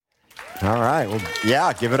All right. Well,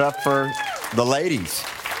 yeah, give it up for the ladies.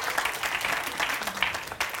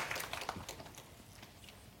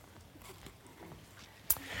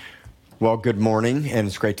 Well, good morning, and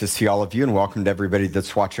it's great to see all of you, and welcome to everybody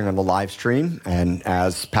that's watching on the live stream. And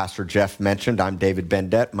as Pastor Jeff mentioned, I'm David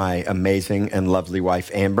Bendett, my amazing and lovely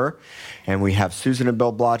wife, Amber. And we have Susan and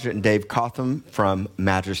Bill Blodgett and Dave Cotham from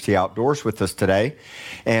Majesty Outdoors with us today.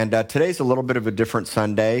 And today's a little bit of a different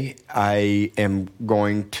Sunday. We are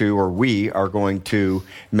going to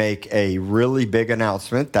make a really big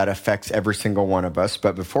announcement that affects every single one of us.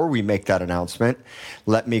 But before we make that announcement,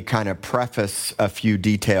 let me kind of preface a few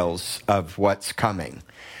details of what's coming.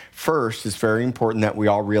 First, it's very important that we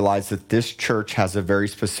all realize that this church has a very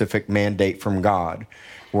specific mandate from God.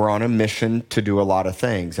 We're on a mission to do a lot of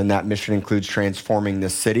things, and that mission includes transforming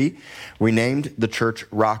this city. We named the church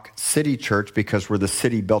Rock City Church because we're the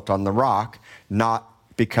city built on the rock, not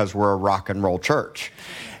because we're a rock and roll church.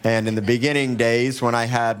 And in the beginning days, when I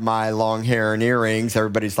had my long hair and earrings,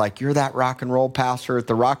 everybody's like, "You're that rock and roll pastor at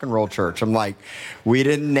the rock and roll church." I'm like, we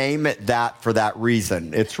didn't name it that for that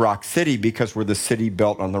reason. It's Rock City because we're the city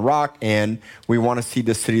built on the rock, and we want to see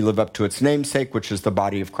the city live up to its namesake, which is the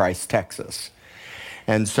body of Christ, Texas.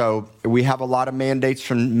 And so we have a lot of mandates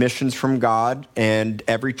from missions from God, and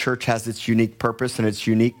every church has its unique purpose and its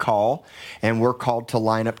unique call, and we're called to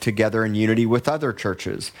line up together in unity with other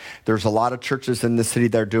churches. There's a lot of churches in the city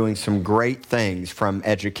that are doing some great things, from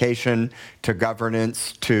education to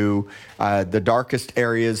governance to the darkest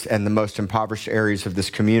areas and the most impoverished areas of this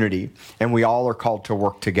community, and we all are called to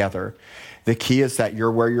work together. The key is that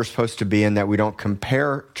you're where you're supposed to be and that we don't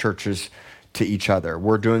compare churches to each other.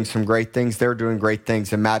 We're doing some great things. They're doing great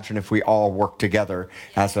things. Imagine if we all work together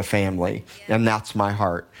as a family. And that's my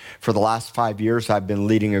heart. For the last 5 years, I've been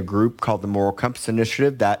leading a group called the Moral Compass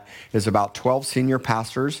Initiative that is about 12 senior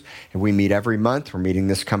pastors. And we meet every month. We're meeting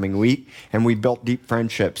this coming week. And we built deep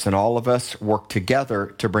friendships. And all of us work together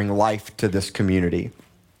to bring life to this community.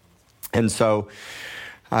 And so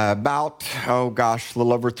a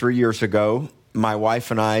little over 3 years ago, my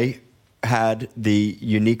wife and I had the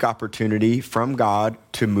unique opportunity from God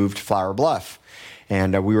to move to Flower Bluff.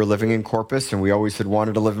 And we were living in Corpus, and we always had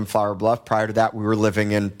wanted to live in Flower Bluff. Prior to that, we were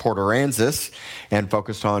living in Port Aransas and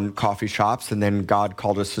focused on coffee shops. And then God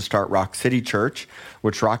called us to start Rock City Church,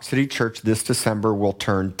 which Rock City Church this December will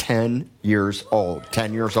turn 10 years old.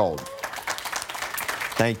 10 years old.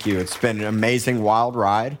 Thank you. It's been an amazing, wild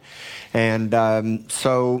ride. And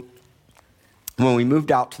so when we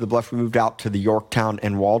moved out to the Bluff, we moved out to the Yorktown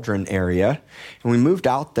and Waldron area. And we moved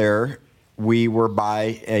out there, we were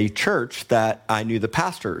by a church that I knew the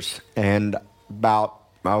pastors. And about,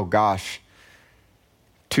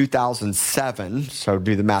 2007, so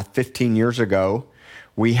do the math, 15 years ago,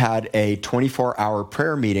 we had a 24-hour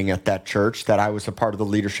prayer meeting at that church that I was a part of the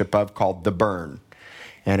leadership of called The Burn.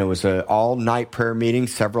 And it was an all-night prayer meeting.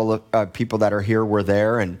 Several people that are here were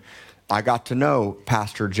there, and I got to know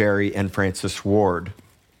Pastor Jerry and Francis Ward,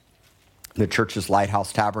 the church's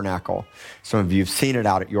Lighthouse Tabernacle. Some of you have seen it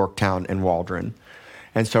out at Yorktown and Waldron.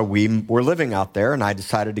 And so we were living out there, and I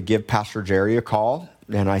decided to give Pastor Jerry a call.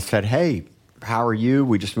 And I said, "Hey, how are you?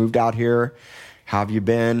 We just moved out here. How have you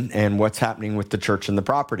been? And what's happening with the church and the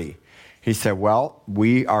property?" He said, "Well,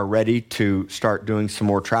 we are ready to start doing some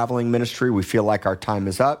more traveling ministry. We feel like our time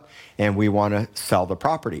is up, and we want to sell the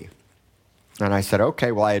property." And I said,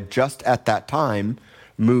 "Okay." Well, I had just at that time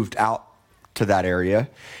moved out to that area.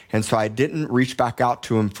 And so I didn't reach back out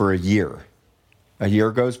to him for a year. A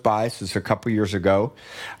year goes by, so it's a couple years ago.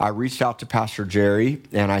 I reached out to Pastor Jerry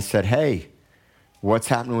and I said, "Hey, what's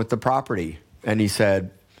happening with the property?" And he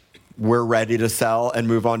said, "We're ready to sell and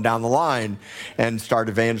move on down the line," and start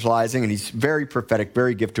evangelizing. And he's very prophetic,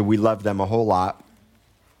 very gifted. We love them a whole lot.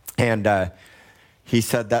 And he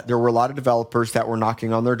said that there were a lot of developers that were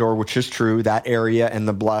knocking on their door, which is true. That area and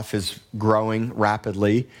the Bluff is growing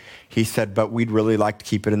rapidly. He said, "But we'd really like to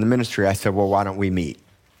keep it in the ministry." I said, "Well, why don't we meet?"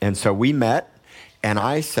 And so we met, and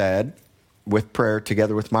I said, with prayer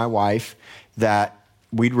together with my wife, that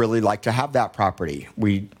we'd really like to have that property.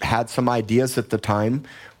 We had some ideas at the time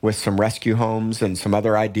with some rescue homes and some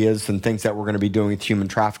other ideas and things that we're going to be doing with human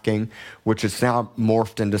trafficking, which is now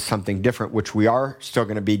morphed into something different, which we are still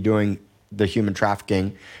going to be doing the human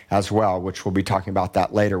trafficking as well, which we'll be talking about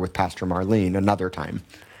that later with Pastor Marlene another time.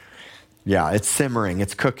 Yeah, it's simmering.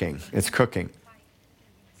 It's cooking. It's cooking.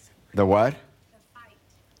 The what?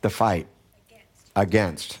 The fight.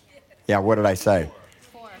 Against. Yeah, what did I say?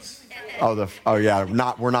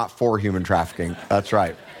 We're not for human trafficking. That's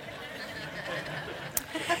right.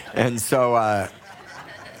 And so,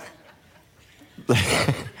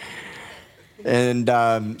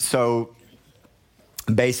 so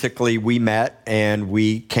basically we met and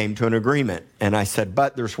we came to an agreement. And I said,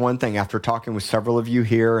 but there's one thing. After talking with several of you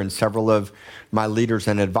here and several of my leaders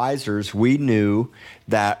and advisors, we knew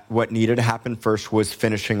that what needed to happen first was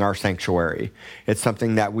finishing our sanctuary. It's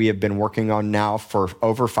something that we have been working on now for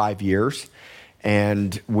over 5 years.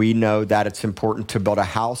 And we know that it's important to build a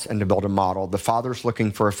house and to build a model. The Father's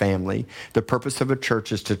looking for a family. The purpose of a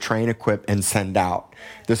church is to train, equip, and send out.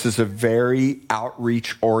 This is a very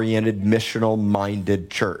outreach-oriented, missional-minded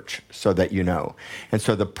church, so that you know. And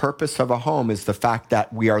so the purpose of a home is the fact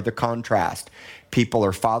that we are the contrast. People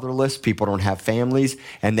are fatherless, people don't have families,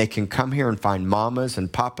 and they can come here and find mamas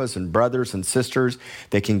and papas and brothers and sisters.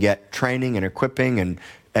 They can get training and equipping and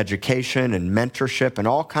education and mentorship and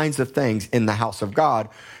all kinds of things in the house of God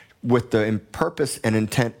with the purpose and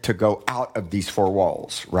intent to go out of these four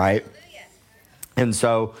walls, right? And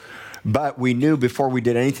so, but we knew before we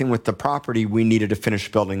did anything with the property, we needed to finish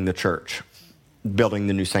building the church, building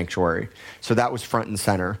the new sanctuary. So that was front and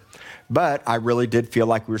center. But I really did feel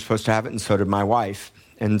like we were supposed to have it, and so did my wife.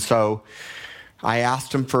 And so I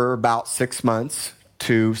asked him for about 6 months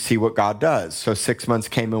to see what God does. So 6 months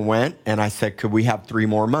came and went, and I said, could we have 3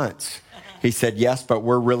 more months? He said, yes, but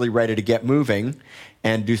we're really ready to get moving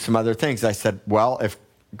and do some other things. I said, well, if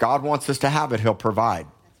God wants us to have it, he'll provide.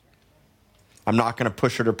 I'm not going to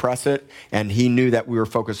push it or press it. And he knew that we were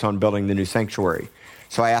focused on building the new sanctuary.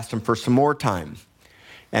 So I asked him for some more time.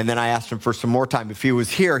 And then I asked him for some more time. If he was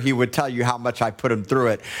here, he would tell you how much I put him through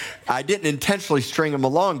it. I didn't intentionally string him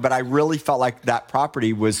along, but I really felt like that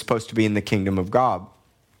property was supposed to be in the kingdom of God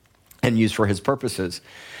and used for his purposes.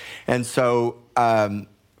 And so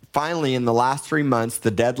finally, in the last 3 months,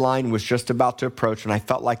 the deadline was just about to approach, and I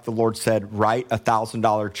felt like the Lord said, write a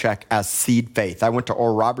 $1,000 check as seed faith. I went to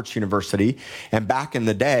Oral Roberts University, and back in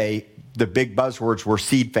the day, the big buzzwords were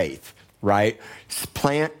seed faith, right?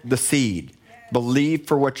 Plant the seed. Believe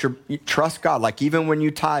for what trust God. Like even when you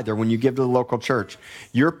tithe or when you give to the local church,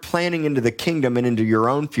 you're planning into the kingdom and into your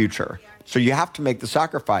own future. So you have to make the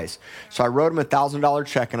sacrifice. So I wrote him a $1,000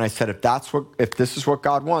 check and I said, if this is what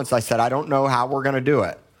God wants, I said, I don't know how we're going to do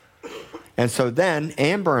it. And so then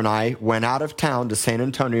Amber and I went out of town to San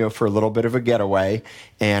Antonio for a little bit of a getaway,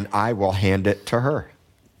 and I will hand it to her.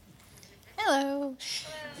 Hello.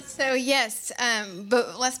 So yes,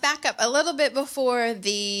 but let's back up a little bit before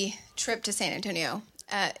the trip to San Antonio.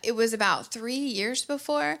 It was about 3 years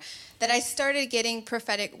before that I started getting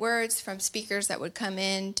prophetic words from speakers that would come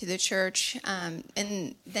in to the church.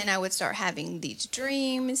 And then I would start having these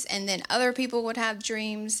dreams, and then other people would have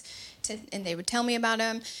dreams and they would tell me about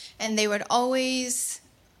them. And they would always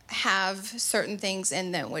have certain things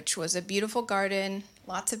in them, which was a beautiful garden,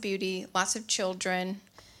 lots of beauty, lots of children,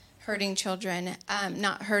 hurting children,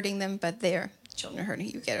 not hurting them, but their children hurting.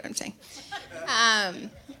 You get what I'm saying?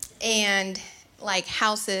 And like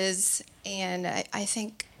houses, and I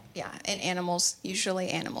think, and animals, usually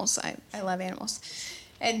animals. I love animals.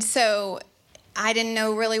 And so I didn't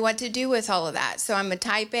know really what to do with all of that. So I'm a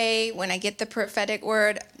type A. When I get the prophetic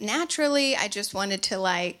word, naturally, I just wanted to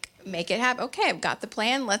make it happen. Okay, I've got the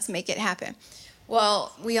plan. Let's make it happen.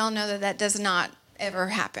 Well, we all know that does not ever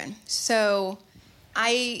happen. So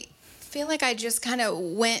I feel like I just kind of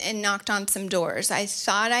went and knocked on some doors. I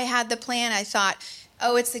thought I had the plan. I thought,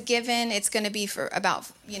 oh, it's a given. It's going to be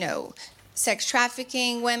about sex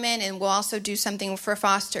trafficking women, and we'll also do something for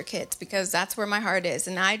foster kids because that's where my heart is.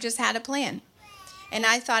 And I just had a plan. And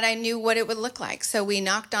I thought I knew what it would look like. So we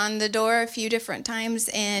knocked on the door a few different times,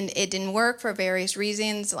 and it didn't work for various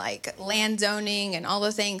reasons, like land zoning and all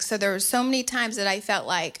the things. So there were so many times that I felt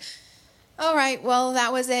like, all right, well,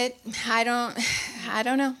 that was it. I don't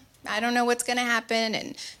know. I don't know what's going to happen,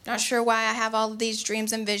 and not sure why I have all of these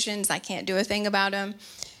dreams and visions. I can't do a thing about them.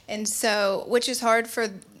 And so, which is hard for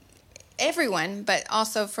everyone, but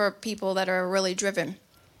also for people that are really driven.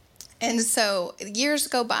 And so years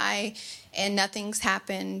go by and nothing's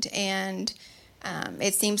happened, and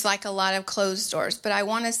it seems like a lot of closed doors. But I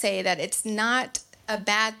want to say that it's not a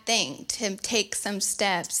bad thing to take some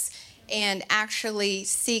steps and actually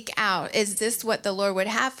seek out, is this what the Lord would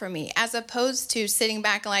have for me? As opposed to sitting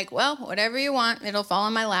back like, well, whatever you want, it'll fall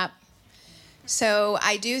in my lap. So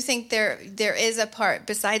I do think there is a part,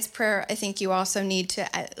 besides prayer, I think you also need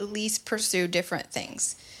to at least pursue different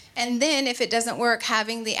things. And then if it doesn't work,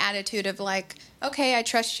 having the attitude of like, okay, I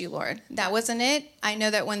trust you, Lord. That wasn't it. I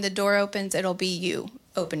know that when the door opens, it'll be you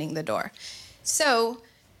opening the door. So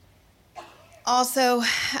also,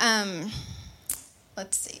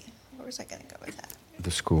 let's see. Where was I going to go with that? The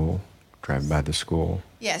school, drive by the school.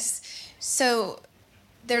 Yes. So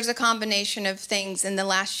there's a combination of things in the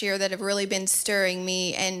last year that have really been stirring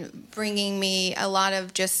me and bringing me a lot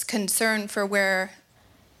of just concern for where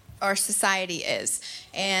our society is.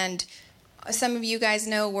 And some of you guys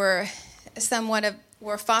know we're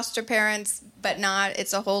foster parents, but not.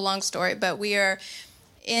 It's a whole long story. But we are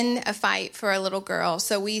in a fight for a little girl.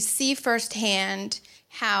 So we see firsthand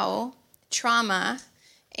how trauma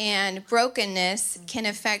and brokenness can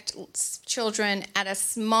affect children at a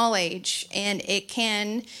small age, and it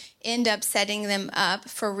can end up setting them up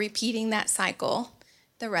for repeating that cycle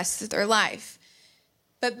the rest of their life.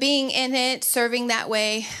 But being in it, serving that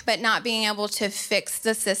way, but not being able to fix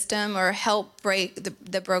the system or help break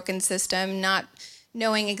the broken system, not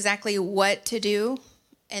knowing exactly what to do.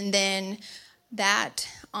 And then that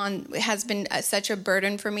has been such a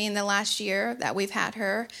burden for me in the last year that we've had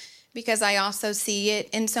her, because I also see it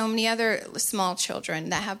in so many other small children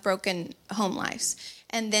that have broken home lives.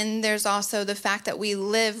 And then there's also the fact that we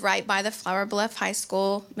live right by the Flower Bluff High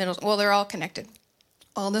School, well, they're all connected,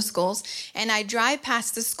 all the schools. And I drive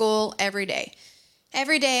past the school every day.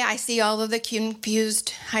 Every day I see all of the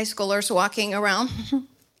confused high schoolers walking around.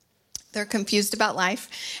 They're confused about life.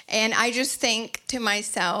 And I just think to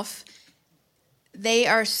myself, they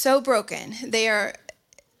are so broken.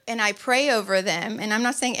 And I pray over them. And I'm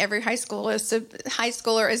not saying every high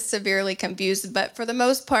schooler is severely confused, but for the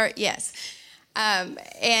most part, yes.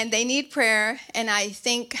 And they need prayer. And I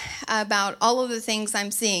think about all of the things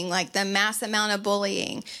I'm seeing, like the mass amount of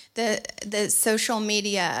bullying, the social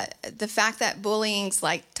media, the fact that bullying's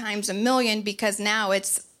like times a million, because now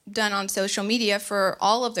it's done on social media for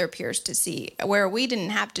all of their peers to see, where we didn't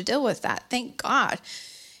have to deal with that. Thank God.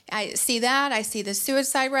 I see that. I see the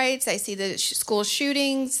suicide rates. I see the school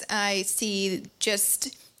shootings. I see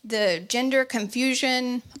just the gender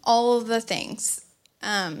confusion, all of the things.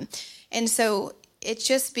 And so it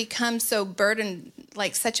just becomes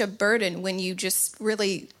such a burden when you just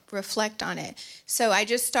really reflect on it. So I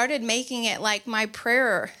just started making it like my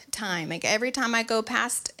prayer time. Like every time I go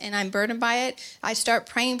past and I'm burdened by it, I start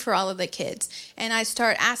praying for all of the kids. And I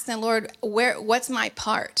start asking the Lord, what's my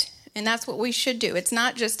part? And that's what we should do. It's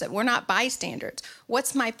not just that we're not bystanders.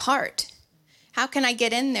 What's my part? How can I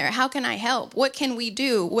get in there? How can I help? What can we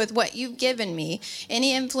do with what you've given me?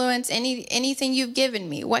 Any influence, anything you've given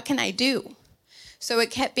me, what can I do? So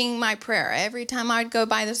it kept being my prayer every time I'd go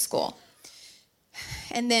by the school.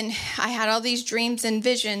 And then I had all these dreams and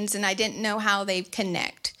visions, and I didn't know how they'd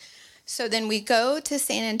connect. So then we go to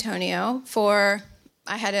San Antonio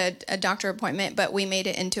I had a doctor appointment, but we made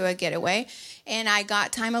it into a getaway. And I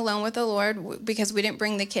got time alone with the Lord because we didn't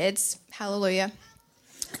bring the kids. Hallelujah.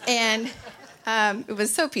 And it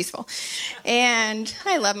was so peaceful. And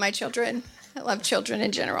I love my children. I love children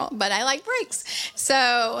in general, but I like breaks.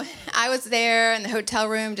 So I was there in the hotel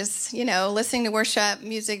room, just, listening to worship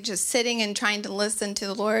music, just sitting and trying to listen to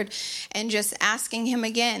the Lord and just asking him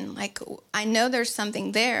again, like, I know there's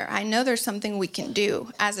something there. I know there's something we can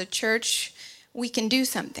do. As a church, we can do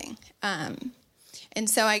something. And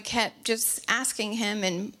so I kept just asking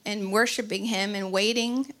him and worshiping him and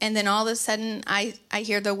waiting. And then all of a sudden I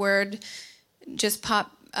hear the word just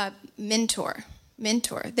pop up, mentor.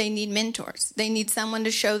 They need mentors. They need someone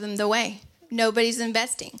to show them the way. Nobody's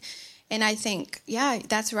investing. And I think, yeah,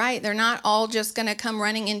 that's right. They're not all just going to come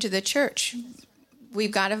running into the church.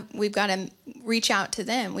 We've got to reach out to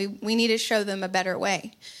them. We need to show them a better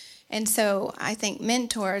way. And so I think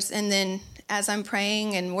mentors. And then as I'm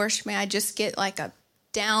praying and worshiping, I just get like a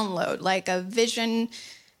download, like a vision,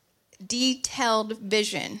 detailed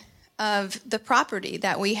vision of the property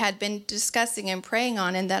that we had been discussing and praying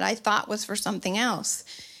on, and that I thought was for something else.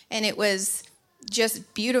 And it was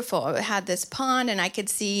just beautiful. It had this pond, and I could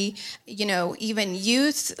see, even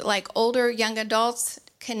youth, like older young adults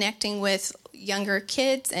connecting with younger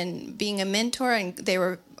kids and being a mentor. And they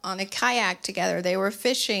were on a kayak together. They were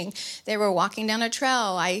fishing. They were walking down a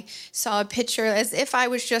trail. I saw a picture as if I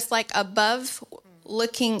was just like above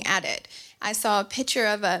looking at it. I saw a picture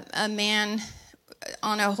of a man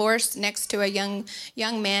on a horse next to a young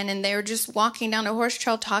man, and they were just walking down a horse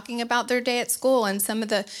trail talking about their day at school and some of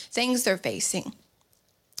the things they're facing.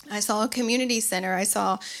 I saw a community center. I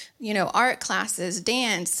saw, art classes,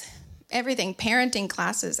 dance, everything, parenting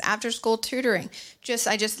classes, after school tutoring.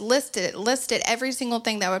 I just listed every single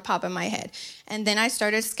thing that would pop in my head. And then I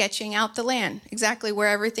started sketching out the land, exactly where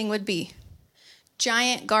everything would be.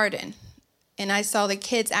 Giant garden. And I saw the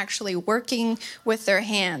kids actually working with their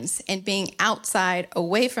hands and being outside,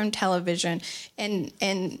 away from television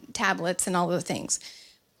and tablets and all the things.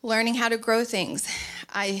 Learning how to grow things.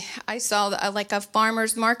 I saw like a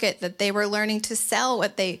farmer's market that they were learning to sell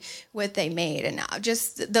what they made. And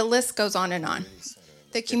just the list goes on and on.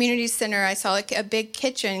 The community center, I saw like a big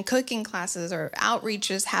kitchen, cooking classes or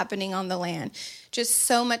outreaches happening on the land. Just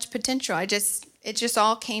so much potential. It just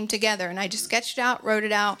all came together, and I just sketched it out, wrote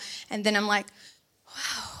it out, and then I'm like,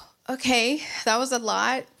 wow, okay, that was a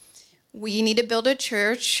lot. We need to build a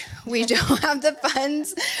church. We don't have the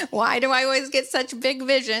funds. Why do I always get such big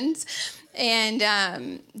visions? And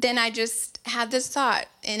then I just had this thought,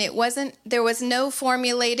 and there was no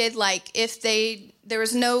formulated, there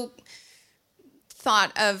was no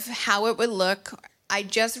thought of how it would look. I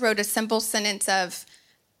just wrote a simple sentence of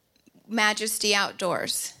Majesty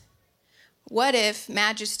Outdoors. What if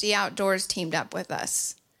Majesty Outdoors teamed up with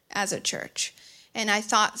us as a church? And I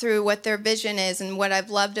thought through what their vision is and what I've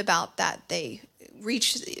loved about that. They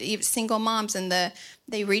reach single moms, and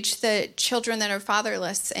they reach the children that are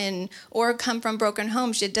fatherless or come from broken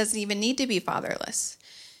homes. It doesn't even need to be fatherless.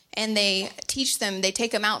 And they teach them, they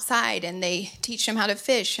take them outside, and they teach them how to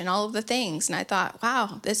fish and all of the things. And I thought,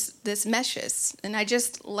 wow, this meshes. And I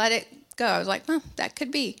just let it go. I was like, that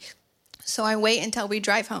could be. So I wait until we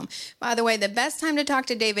drive home. By the way, the best time to talk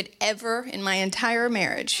to David ever in my entire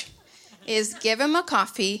marriage is give him a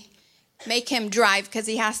coffee, make him drive because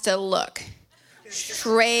he has to look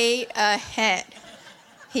straight ahead.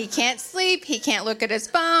 He can't sleep. He can't look at his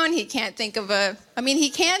phone. He can't think of he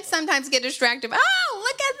can sometimes get distracted. Oh,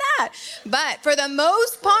 look at that. But for the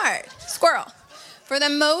most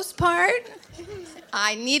part,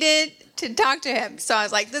 I needed to talk to him. So I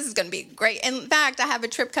was like, this is going to be great. In fact, I have a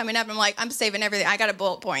trip coming up. And I'm like, I'm saving everything. I got a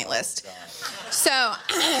bullet point list. So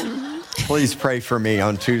please pray for me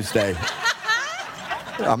on Tuesday.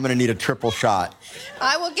 I'm going to need a triple shot.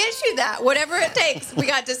 I will get you that, whatever it takes. We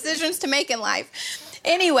got decisions to make in life.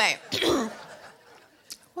 Anyway, what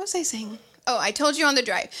was I saying? Oh, I told you on the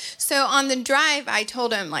drive. So on the drive, I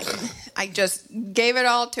told him, I just gave it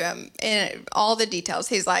all to him, and all the details.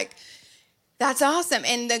 He's like, that's awesome.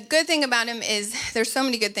 And the good thing about him is there's so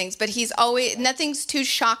many good things, but nothing's too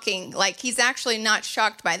shocking. He's actually not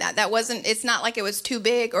shocked by that. It's not like it was too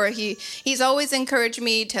big, or he's always encouraged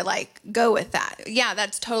me to go with that. Yeah,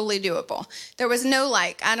 that's totally doable. There was no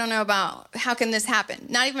I don't know about how can this happen?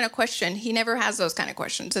 Not even a question. He never has those kind of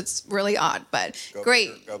questions. It's really odd, but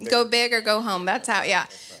great. Go big or go home. That's how, yeah.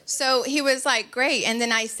 So he was like, great. And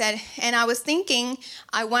then I said, and I was thinking,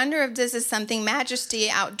 I wonder if this is something Majesty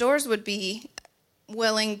Outdoors would be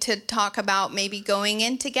willing to talk about, maybe going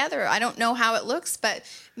in together. I don't know how it looks, but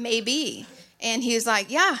maybe. And he was like,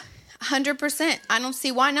 yeah, 100%. I don't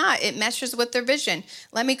see why not. It meshes with their vision.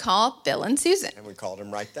 Let me call Bill and Susan. And we called him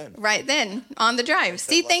right then. Right then, on the drive.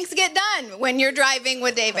 See, things get done when you're driving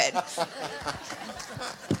with David.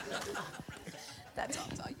 That's all.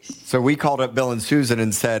 So we called up Bill and Susan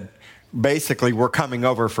and said, basically, we're coming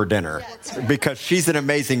over for dinner because she's an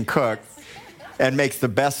amazing cook and makes the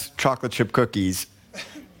best chocolate chip cookies,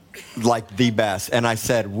 the best. And I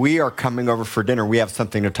said, we are coming over for dinner. We have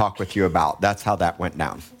something to talk with you about. That's how that went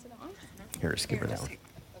down. Here, just give her that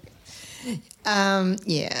one.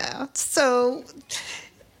 Yeah. So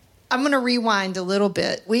I'm going to rewind a little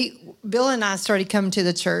bit. Bill and I started coming to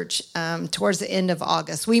the church towards the end of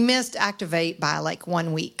August. We missed Activate by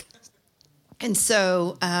 1 week. And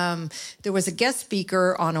so there was a guest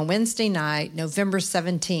speaker on a Wednesday night, November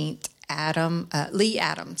 17th, Lee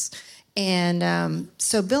Adams. And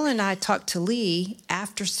so Bill and I talked to Lee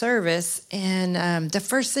after service, and the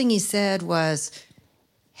first thing he said was,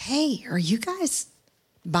 hey, are you guys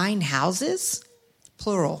buying houses?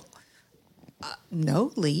 Plural.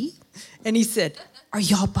 No, Lee. And he said, are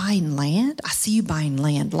y'all buying land? I see you buying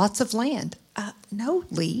land, lots of land. No,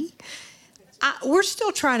 Lee. We're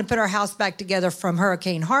still trying to put our house back together from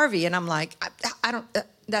Hurricane Harvey. And I'm like, I don't,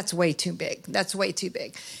 that's way too big. That's way too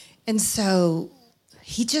big. And so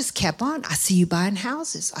he just kept on. I see you buying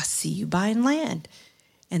houses. I see you buying land.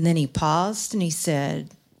 And then he paused and he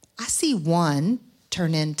said, I see 1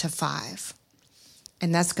 turn into 5.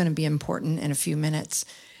 And that's going to be important in a few minutes.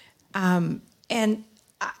 And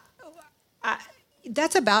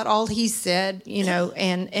that's about all he said,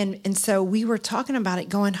 and so we were talking about it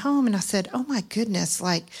going home, and I said, oh my goodness,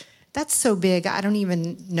 that's so big. I don't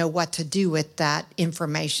even know what to do with that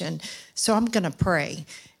information. So I'm going to pray.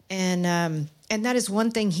 And that is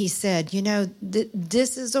one thing he said,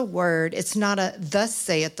 this is a word. It's not a thus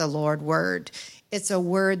saith the Lord word. It's a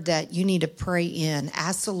word that you need to pray in.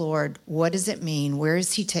 Ask the Lord, what does it mean? Where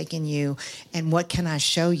is he taking you? And what can I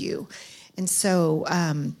show you? And so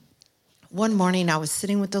one morning I was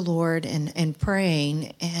sitting with the Lord and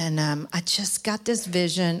praying, and I just got this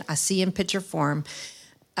vision. I see in picture form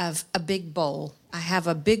of a big bowl. I have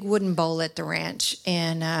a big wooden bowl at the ranch,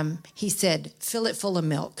 and he said, fill it full of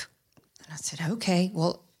milk. And I said, okay,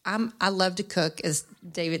 well, I love to cook, as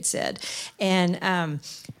David said. And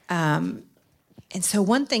so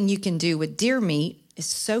one thing you can do with deer meat is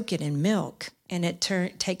soak it in milk and it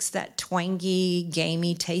takes that twangy,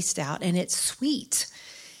 gamey taste out, and it's sweet.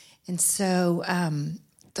 And so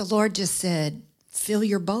the Lord just said, fill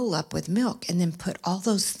your bowl up with milk and then put all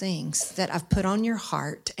those things that I've put on your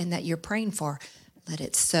heart and that you're praying for, let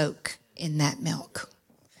it soak in that milk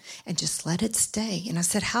and just let it stay. And I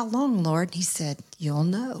said, how long, Lord? And he said, you'll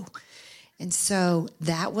know. And so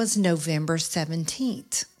that was November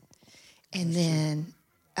 17th. And then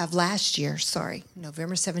of last year,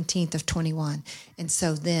 November 17th of 21. And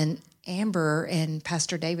so then Amber and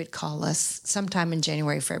Pastor David call us sometime in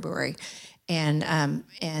January, February. And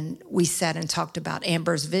we sat and talked about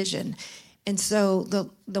Amber's vision. And so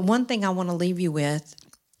the one thing I want to leave you with,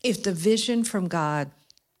 if the vision from God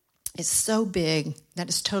is so big that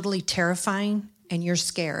it's totally terrifying and you're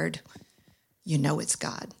scared, you know it's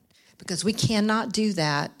God. Because we cannot do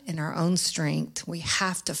that in our own strength. We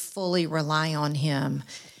have to fully rely on him.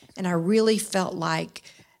 And I really felt like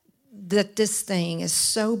that this thing is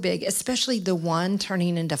so big, especially the one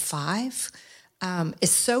turning into 5, is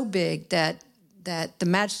so big that the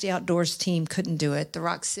Majesty Outdoors team couldn't do it. The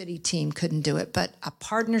Rock City team couldn't do it. But a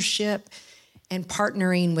partnership and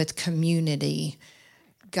partnering with community,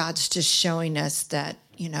 God's just showing us that,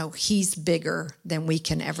 he's bigger than we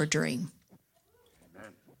can ever dream.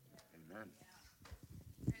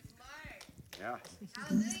 Yeah.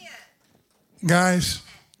 Guys,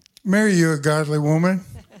 marry you a godly woman.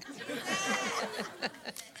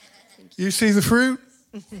 You see the fruit?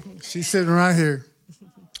 She's sitting right here.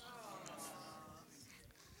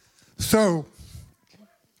 So,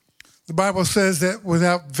 the Bible says that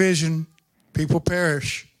without vision, people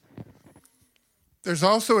perish. There's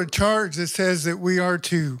also a charge that says that we are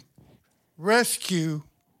to rescue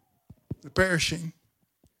the perishing.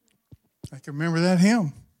 I can remember that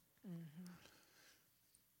hymn.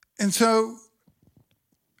 And so,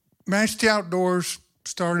 Majesty Outdoors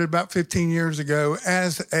started about 15 years ago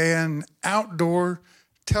as an outdoor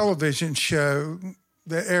television show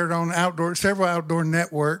that aired on several outdoor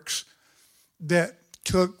networks that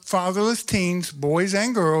took fatherless teens, boys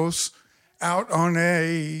and girls, out on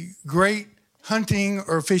a great hunting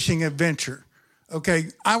or fishing adventure. Okay,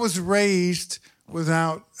 I was raised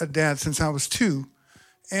without a dad since I was 2.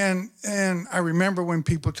 And I remember when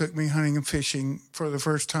people took me hunting and fishing for the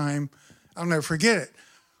first time. I'll never forget it.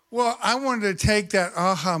 Well, I wanted to take that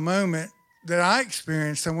aha moment that I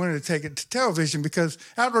experienced. I wanted to take it to television because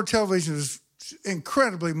outdoor television is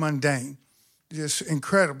incredibly mundane, just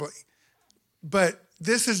incredibly. But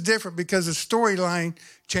this is different because the storyline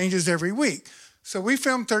changes every week. So we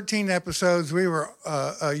filmed 13 episodes. We were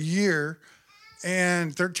a year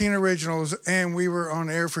and 13 originals, and we were on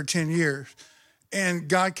air for 10 years. And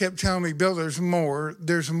God kept telling me, Bill, there's more.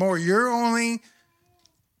 There's more. You're only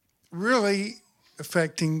really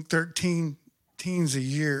affecting 13 teens a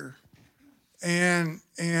year. And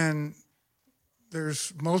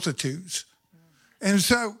there's multitudes. And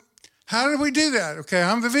so how do we do that? Okay,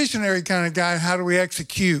 I'm the visionary kind of guy. How do we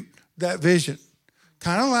execute that vision?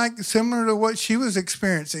 Kind of like similar to what she was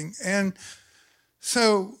experiencing. And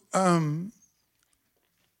so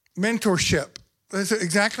mentorship. That's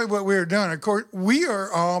exactly what we were doing. Of course, we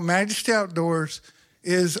are all, Majesty Outdoors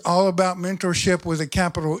is all about mentorship with a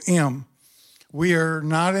capital M. We are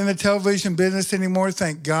not in the television business anymore,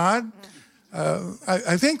 thank God.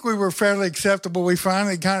 I think we were fairly acceptable. We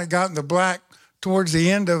finally kind of got in the black towards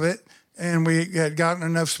the end of it, and we had gotten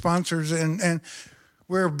enough sponsors, and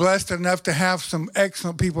we were blessed enough to have some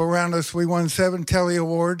excellent people around us. We won 7 Telly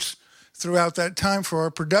Awards throughout that time for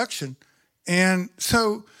our production. And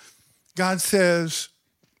so God says,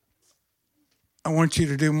 I want you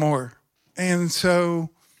to do more. And so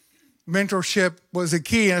mentorship was a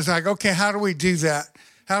key. And it's like, okay, how do we do that?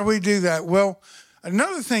 How do we do that? Well,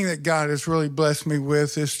 another thing that God has really blessed me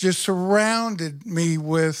with is just surrounded me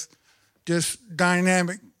with just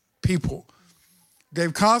dynamic people.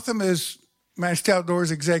 Dave Cotham is Majesty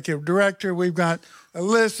Outdoors Executive Director. We've got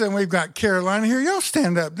Alyssa and we've got Carolina here. Y'all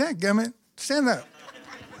stand up. Dadgummit. Stand up.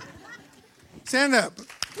 Stand up.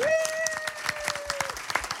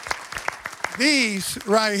 These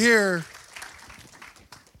right here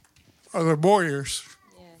are the warriors.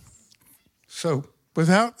 Yes. So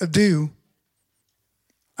without ado,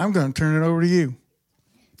 I'm going to turn it over to you.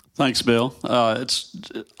 Thanks, Bill. It's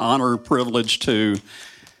an honor, privilege to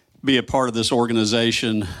be a part of this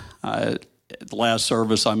organization. At the last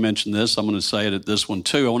service, I mentioned this. I'm going to say it at this one,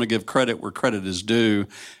 too. I want to give credit where credit is due,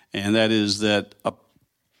 and that is that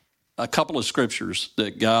a couple of scriptures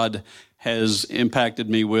that God has impacted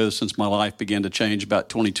me with since my life began to change about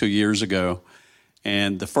 22 years ago.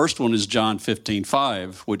 And the first one is John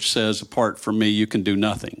 15:5, which says, apart from me, you can do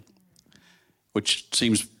nothing, which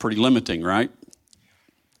seems pretty limiting, right?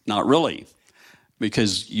 Not really,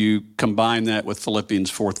 because you combine that with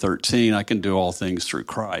Philippians 4:13, I can do all things through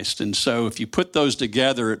Christ. And so if you put those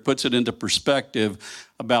together, it puts it into perspective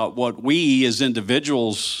about what we as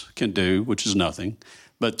individuals can do, which is nothing,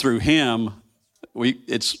 but through him,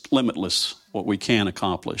 it's limitless what we can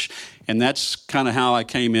accomplish. And that's kind of how I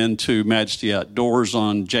came into Majesty Outdoors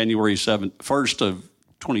on January 1st of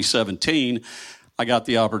 2017. I got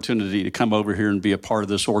the opportunity to come over here and be a part of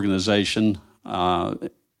this organization.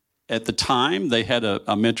 At the time, they had a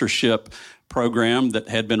mentorship program that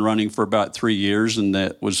had been running for about 3 years and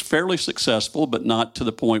that was fairly successful, but not to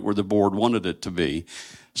the point where the board wanted it to be.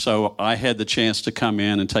 So I had the chance to come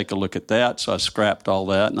in and take a look at that. So I scrapped all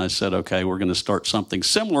that and I said, okay, we're going to start something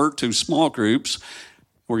similar to small groups.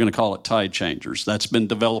 We're going to call it Tide Changers. That's been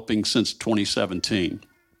developing since 2017.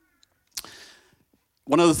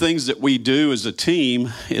 One of the things that we do as a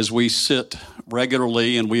team is we sit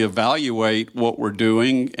regularly and we evaluate what we're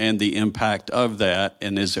doing and the impact of that.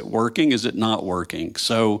 And is it working? Is it not working?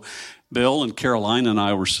 So Bill and Carolina and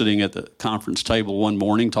I were sitting at the conference table one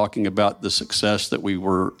morning talking about the success that we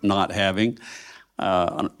were not having.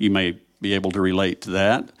 You may be able to relate to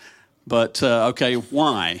that. But, okay,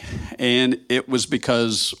 why? And it was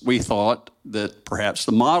because we thought that perhaps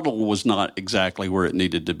the model was not exactly where it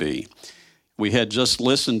needed to be. We had just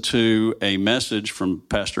listened to a message from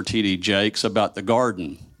Pastor T.D. Jakes about the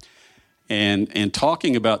garden. And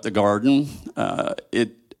talking about the garden,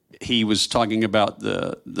 he was talking about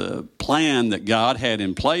the plan that God had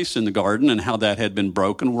in place in the garden and how that had been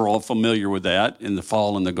broken. We're all familiar with that in the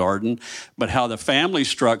fall in the garden, but how the family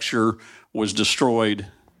structure was destroyed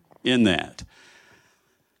in that.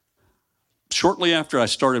 Shortly after I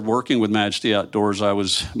started working with Majesty Outdoors, I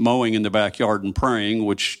was mowing in the backyard and praying,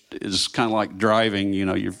 which is kind of like driving. You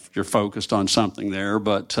know, you're focused on something there.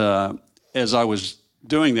 But as I was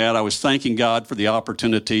doing that, I was thanking God for the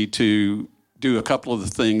opportunity to do a couple of the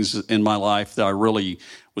things in my life that I really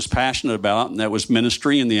was passionate about, and that was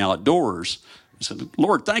ministry in the outdoors. I said,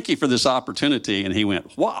 Lord, thank you for this opportunity. And he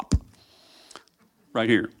went, whop, right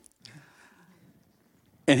here.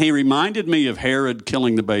 And he reminded me of Herod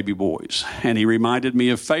killing the baby boys. And he reminded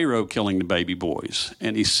me of Pharaoh killing the baby boys.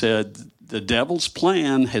 And he said, the devil's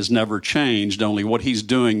plan has never changed, only what he's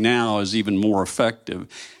doing now is even more effective.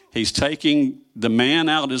 He's taking the man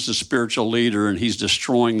out as a spiritual leader and he's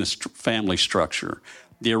destroying the family structure,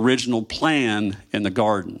 the original plan in the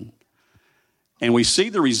garden. And we see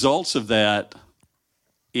the results of that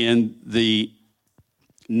in the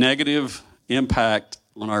negative impact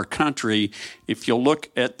on our country. If you look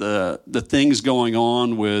at the things going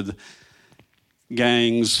on with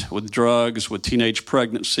gangs, with drugs, with teenage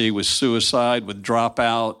pregnancy, with suicide, with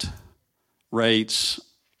dropout rates,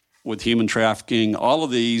 with human trafficking, all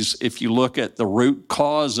of these, if you look at the root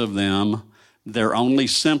cause of them, they're only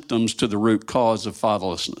symptoms to the root cause of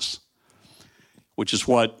fatherlessness, which is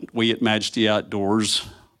what we at Majesty Outdoors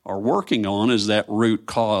are working on, is that root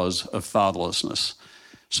cause of fatherlessness.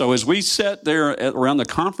 So as we sat there around the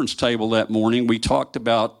conference table that morning, we talked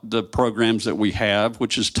about the programs that we have,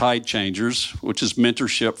 which is Tide Changers, which is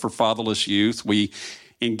mentorship for fatherless youth. We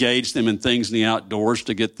engage them in things in the outdoors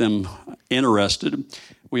to get them interested.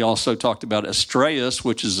 We also talked about Estrellas,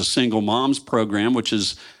 which is a single moms program, which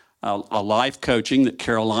is a life coaching that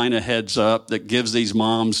Carolina heads up that gives these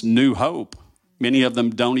moms new hope. Many of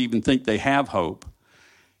them don't even think they have hope.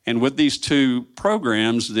 And with these two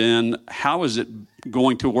programs, then how is it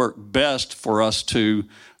going to work best for us to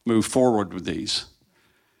move forward with these?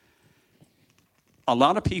 A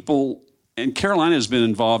lot of people, and Carolina has been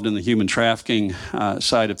involved in the human trafficking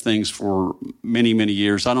side of things for many, many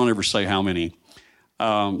years. I don't ever say how many.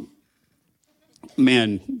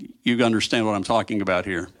 Man, you understand what I'm talking about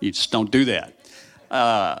here. You just don't do that.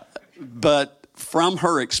 But from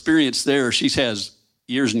her experience there, she has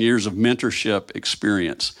years and years of mentorship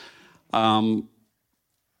experience.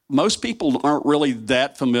 Most people aren't really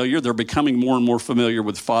that familiar. They're becoming more and more familiar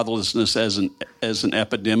with fatherlessness as an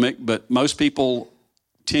epidemic, but most people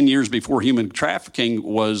 10 years before human trafficking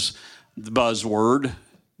was the buzzword,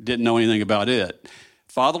 didn't know anything about it.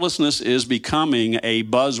 Fatherlessness is becoming a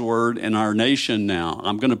buzzword in our nation now.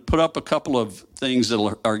 I'm going to put up a couple of things that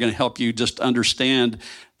are going to help you just understand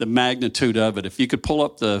the magnitude of it. If you could pull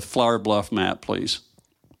up the Flower Bluff map, please.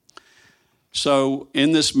 So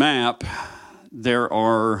in this map,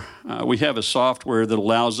 we have a software that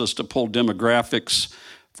allows us to pull demographics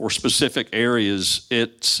for specific areas.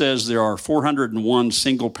 It says there are 401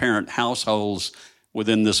 single-parent households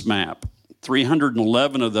within this map.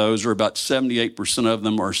 311 of those, or about 78% of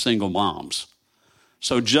them, are single moms.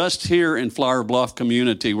 So just here in Flower Bluff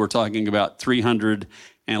community, we're talking about 311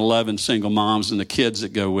 and 11 single moms and the kids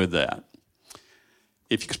that go with that.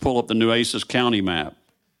 If you could pull up the Nueces County map.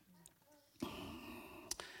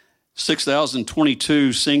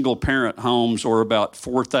 6,022 single-parent homes, or about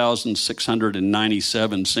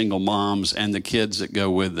 4,697 single moms and the kids that go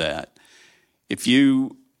with that. If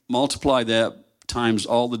you multiply that times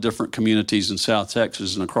all the different communities in South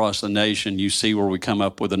Texas and across the nation, you see where we come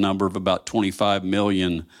up with a number of about 25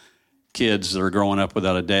 million kids that are growing up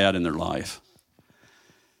without a dad in their life.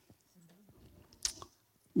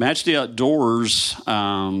 Match the Outdoors,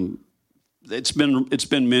 it's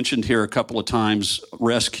been mentioned here a couple of times,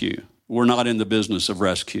 rescue. We're not in the business of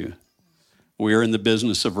rescue. We are in the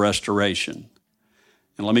business of restoration.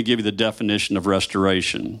 And let me give you the definition of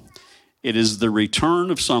restoration. It is the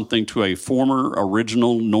return of something to a former,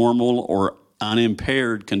 original, normal, or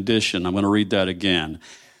unimpaired condition. I'm going to read that again.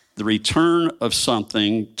 The return of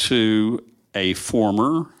something to a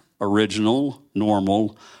former, original,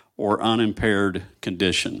 normal, or unimpaired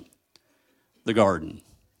condition. The garden.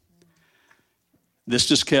 This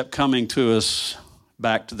just kept coming to us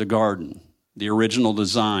back to the garden, the original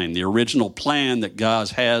design, the original plan that God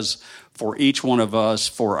has for each one of us,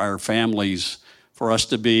 for our families, for us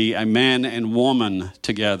to be a man and woman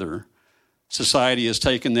together. Society has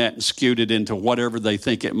taken that and skewed it into whatever they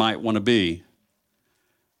think it might want to be.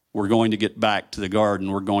 We're going to get back to the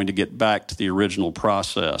garden. We're going to get back to the original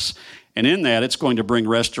process. And in that, it's going to bring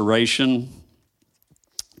restoration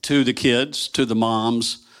to the kids, to the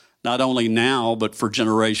moms, not only now, but for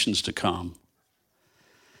generations to come.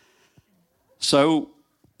 So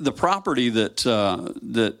the property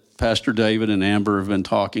that Pastor David and Amber have been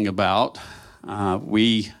talking about,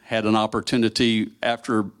 we had an opportunity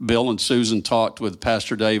after Bill and Susan talked with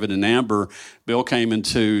Pastor David and Amber. Bill came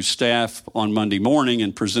into staff on Monday morning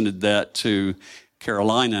and presented that to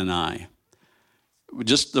Carolina and I.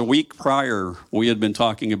 Just the week prior, we had been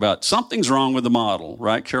talking about something's wrong with the model,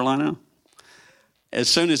 right, Carolina? As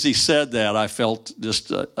soon as he said that, I felt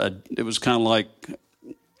just it was kind of like,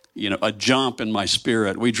 a jump in my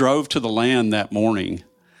spirit. We drove to the land that morning,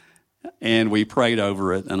 and we prayed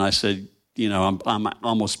over it. And I said, I'm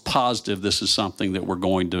almost positive this is something that we're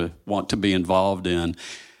going to want to be involved in.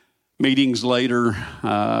 Meetings later,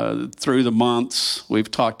 through the months,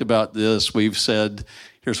 we've talked about this. We've said,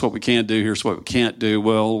 here's what we can do, here's what we can't do.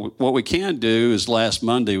 Well, what we can do is last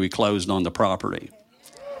Monday we closed on the property.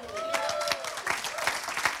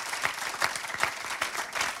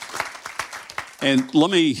 And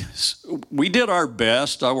we did our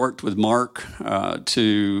best. I worked with Mark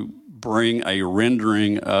to bring a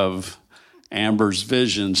rendering of Amber's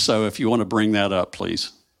vision. So if you want to bring that up,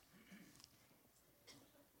 please.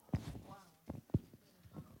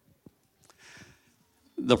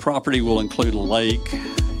 The property will include a lake.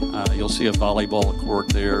 You'll see a volleyball court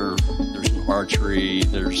there. There's some archery.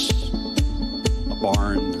 There's a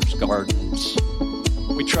barn. There's gardens.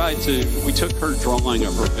 We took her drawing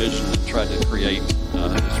of her vision and tried to create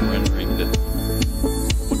this rendering that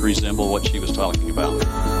would resemble what she was talking about.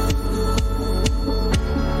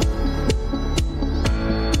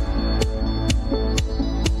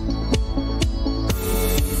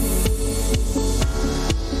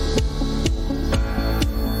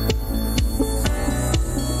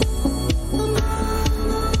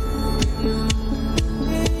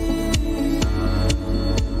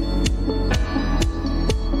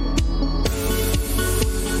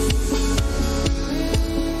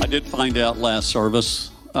 I did find out last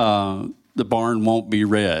service the barn won't be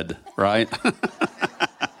red, right?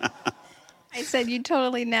 I said you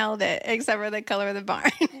totally nailed it, except for the color of the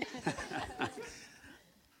barn.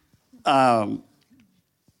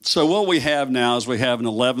 So what we have now is we have an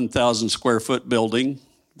 11,000 square foot building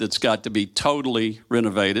that's got to be totally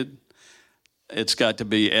renovated. It's got to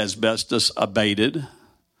be asbestos abated.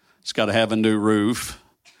 It's got to have a new roof.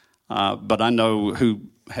 But I know who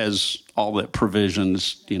has all that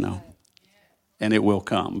provisions, and it will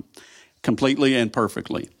come completely and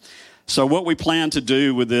perfectly. So what we plan to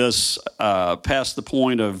do with this, past the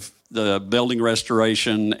point of the building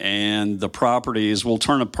restoration and the property, is we'll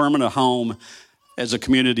turn a permanent home as a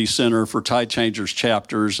community center for Tide Changers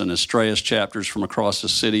chapters and Estrellas chapters from across the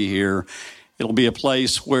city here. It'll be a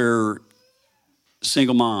place where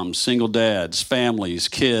single moms, single dads, families,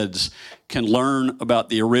 kids can learn about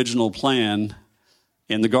the original plan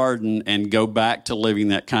in the garden and go back to living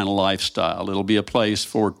that kind of lifestyle. It'll be a place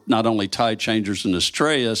for not only Tide Changers and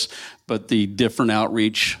Estrellas, but the different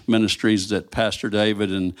outreach ministries that Pastor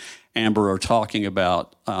David and Amber are talking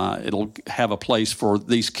about. It'll have a place for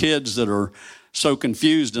these kids that are so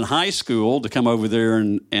confused in high school to come over there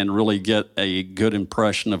and really get a good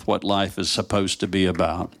impression of what life is supposed to be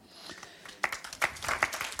about.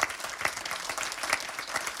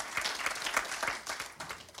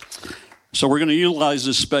 So we're going to utilize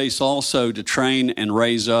this space also to train and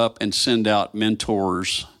raise up and send out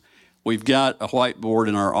mentors. We've got a whiteboard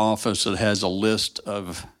in our office that has a list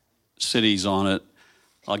of cities on it.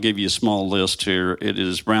 I'll give you a small list here. It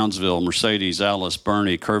is Brownsville, Mercedes, Alice,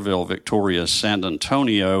 Bernie, Kerrville, Victoria, San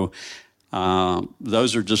Antonio.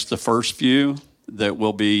 Those are just the first few that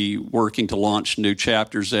we'll be working to launch new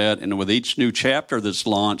chapters at. And with each new chapter that's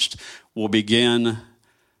launched, we'll begin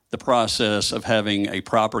the process of having a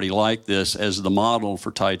property like this as the model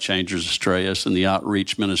for Tide Changers Estrellas and the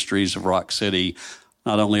outreach ministries of Rock City,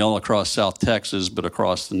 not only all across South Texas, but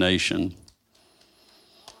across the nation.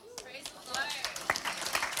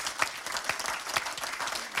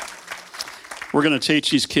 We're going to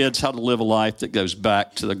teach these kids how to live a life that goes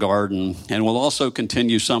back to the garden. And we'll also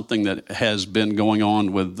continue something that has been going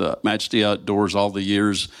on with Majesty Outdoors all the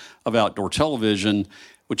years of outdoor television,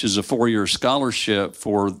 which is a 4-year scholarship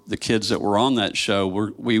for the kids that were on that show.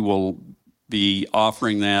 We will be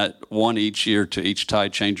offering that one each year to each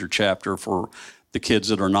Tide Changer chapter for the kids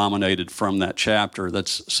that are nominated from that chapter.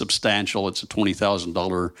 That's substantial. It's a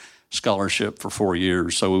 $20,000 scholarship for 4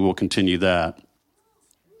 years, so we will continue that.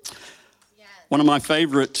 One of my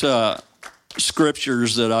favorite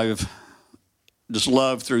scriptures that I've just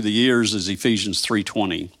loved through the years is Ephesians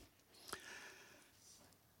 3:20.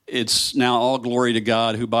 It's now all glory to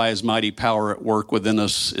God who by his mighty power at work within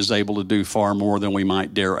us is able to do far more than we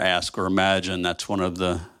might dare ask or imagine. That's one of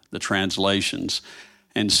the translations.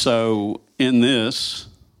 And so in this,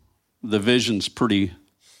 the vision's pretty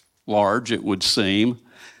large, it would seem.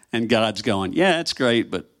 And God's going, yeah, it's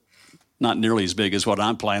great, but not nearly as big as what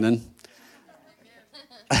I'm planning.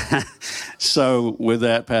 So with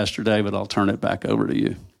that, Pastor David, I'll turn it back over to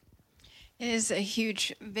you. It is a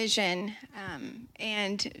huge vision.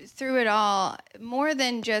 And through it all, more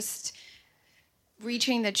than just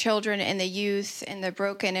reaching the children and the youth and the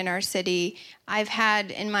broken in our city, I've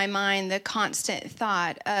had in my mind the constant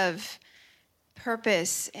thought of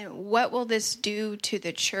purpose and what will this do to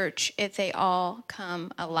the church if they all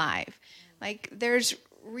come alive? Like, there's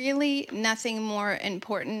really nothing more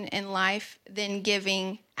important in life than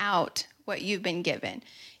giving out what you've been given.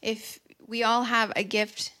 If we all have a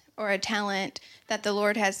gift or a talent that the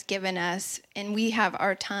Lord has given us, and we have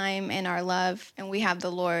our time and our love, and we have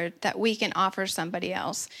the Lord that we can offer somebody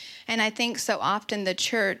else. And I think so often the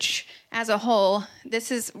church as a whole,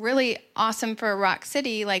 this is really awesome for Rock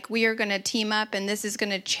City. Like, we are going to team up, and this is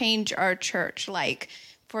going to change our church, like,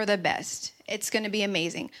 for the best. It's going to be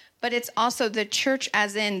amazing. But it's also the church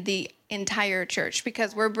as in the entire church,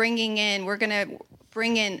 because we're going to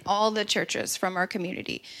bring in all the churches from our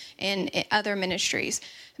community and other ministries.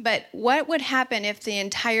 But what would happen if the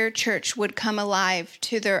entire church would come alive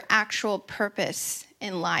to their actual purpose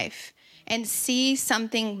in life and see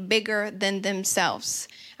something bigger than themselves?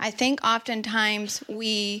 I think oftentimes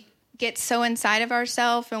we get so inside of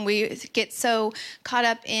ourselves and we get so caught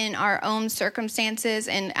up in our own circumstances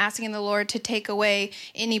and asking the Lord to take away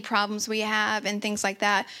any problems we have and things like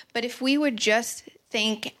that. But if we would just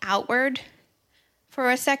think outward for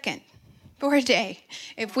a second, for a day,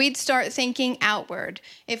 if we'd start thinking outward,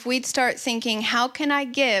 if we'd start thinking, how can I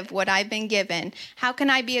give what I've been given? How can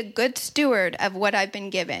I be a good steward of what I've been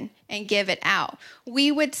given and give it out?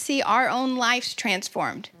 We would see our own lives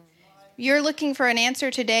transformed. You're looking for an answer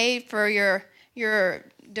today for your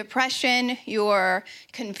depression, your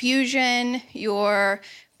confusion, your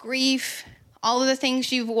grief, all of the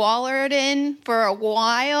things you've wallowed in for a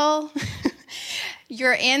while.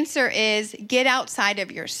 Your answer is get outside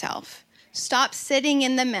of yourself. Stop sitting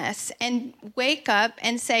in the mess and wake up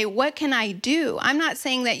and say, what can I do? I'm not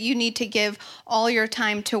saying that you need to give all your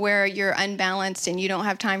time to where you're unbalanced and you don't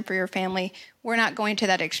have time for your family. We're not going to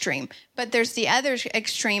that extreme. But there's the other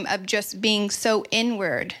extreme of just being so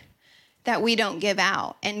inward that we don't give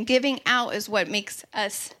out. And giving out is what makes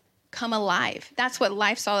us come alive. That's what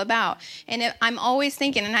life's all about. And I'm always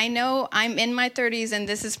thinking, and I know I'm in my 30s and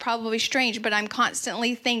this is probably strange, but I'm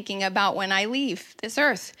constantly thinking about when I leave this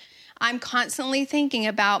earth. I'm constantly thinking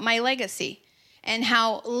about my legacy and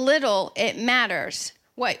how little it matters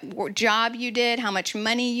what job you did, how much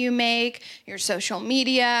money you make, your social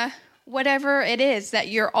media, whatever it is that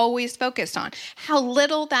you're always focused on, how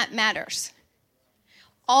little that matters.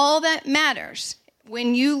 All that matters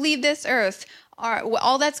when you leave this earth,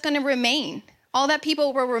 all that's going to remain, all that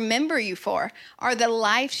people will remember you for are the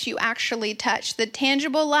lives you actually touch, the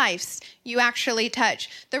tangible lives you actually touch,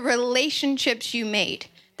 the relationships you made.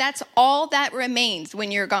 That's all that remains when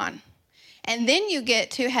you're gone. And then you get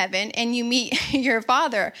to heaven and you meet your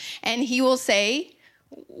Father, and he will say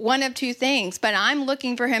one of two things, but I'm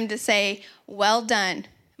looking for him to say, well done,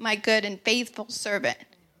 my good and faithful servant.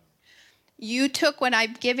 You took what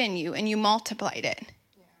I've given you and you multiplied it.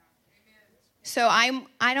 So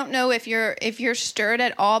I don't know if you're stirred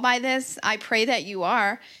at all by this. I pray that you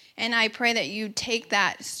are, and I pray that you take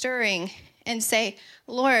that stirring and say,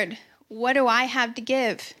 Lord, what do I have to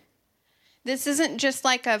give? This isn't just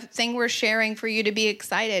like a thing we're sharing for you to be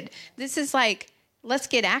excited. This is like, let's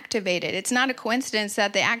get activated. It's not a coincidence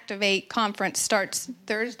that the Activate conference starts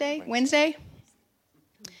Wednesday.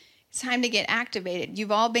 It's time to get activated.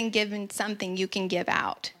 You've all been given something you can give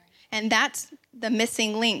out, and that's the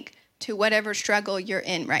missing link to whatever struggle you're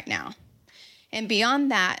in right now. And beyond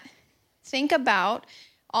that, think about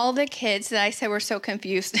all the kids that I said were so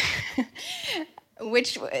confused,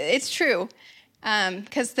 which it's true,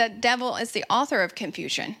 because the devil is the author of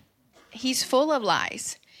confusion. He's full of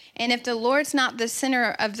lies. And if the Lord's not the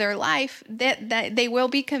center of their life, that they will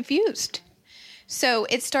be confused. So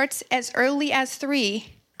it starts as early as 3,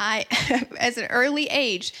 as an early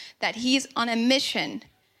age, that he's on a mission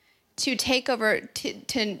to take over,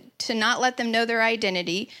 to not let them know their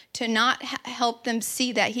identity, to not help them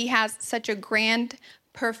see that he has such a grand,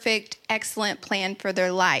 perfect, excellent plan for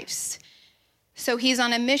their lives. So he's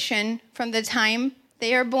on a mission from the time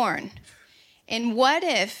they are born. And what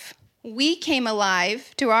if we came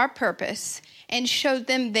alive to our purpose and showed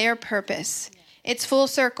them their purpose? It's full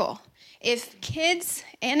circle. If kids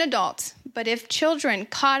and adults, but if children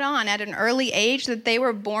caught on at an early age that they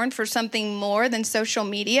were born for something more than social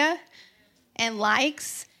media and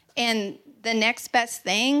likes and the next best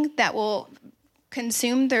thing that will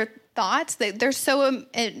consume their thoughts, they're so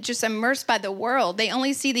just immersed by the world. They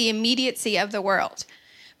only see the immediacy of the world.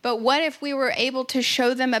 But what if we were able to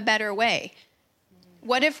show them a better way?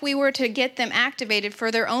 What if we were to get them activated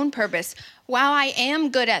for their own purpose? Wow, I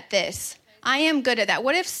am good at this. I am good at that.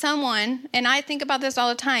 What if someone, and I think about this all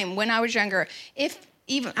the time when I was younger, I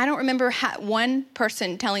don't remember one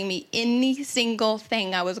person telling me any single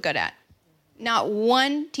thing I was good at. Not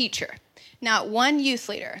one teacher, not one youth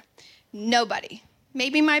leader, nobody.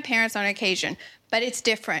 Maybe my parents on occasion, but it's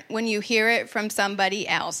different when you hear it from somebody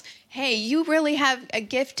else. Hey, you really have a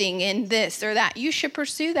gifting in this or that. You should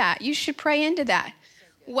pursue that. You should pray into that.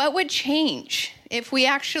 What would change if we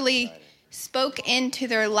actually spoke into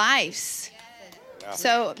their lives?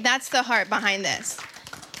 So that's the heart behind this.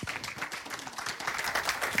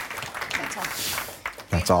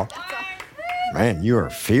 That's all? Man, you are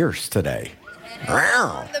fierce today.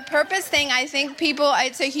 Wow. The purpose thing, I think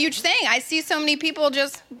it's a huge thing. I see so many people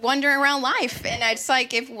just wandering around life. And it's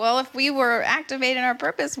like, if we were activating our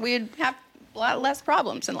purpose, we'd have a lot less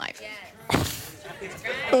problems in life.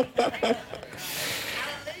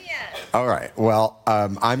 All right. Well,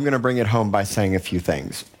 I'm going to bring it home by saying a few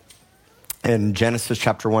things. In Genesis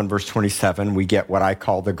chapter 1, verse 27, we get what I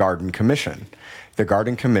call the Garden Commission. The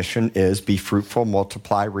Garden Commission is be fruitful,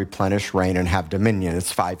 multiply, replenish, reign, and have dominion.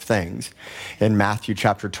 It's 5 things. In Matthew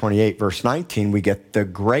chapter 28, verse 19, we get the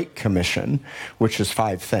Great Commission, which is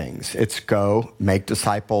 5 things. It's go, make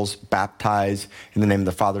disciples, baptize in the name of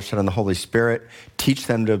the Father, Son, and the Holy Spirit, teach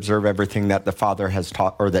them to observe everything that the Father has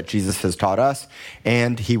taught, or that Jesus has taught us,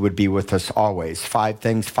 and he would be with us always. 5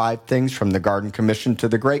 things from the Garden Commission to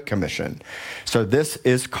the Great Commission. So this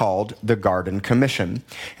is called the Garden Commission,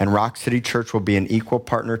 and Rock City Church will be an equal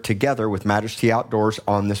partner together with Majesty Outdoors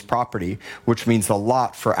on this property, which means a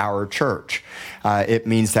lot for our church. It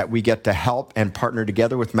means that we get to help and partner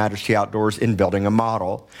together with Majesty Outdoors in building a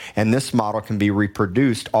model, and this model can be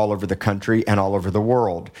reproduced all over the country and all over the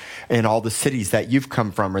world, in all the cities that you've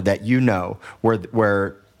come from or that you know,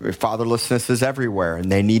 where fatherlessness is everywhere,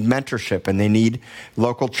 and they need mentorship, and they need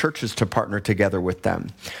local churches to partner together with them.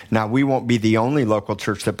 Now, we won't be the only local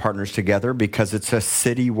church that partners together because it's a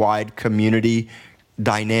citywide community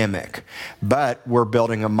dynamic. But we're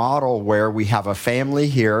building a model where we have a family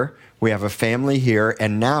here,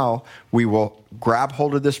 and now we will grab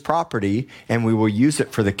hold of this property and we will use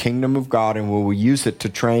it for the kingdom of God, and we will use it to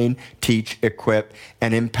train, teach, equip,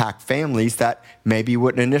 and impact families that maybe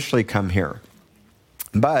wouldn't initially come here.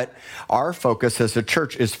 But our focus as a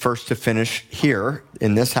church is first to finish here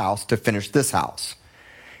in this house, to finish this house.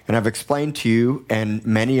 And I've explained to you, and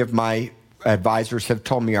many of my advisors have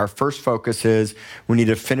told me, our first focus is we need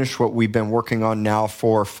to finish what we've been working on now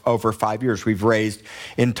for over 5 years. We've raised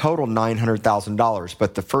in total $900,000,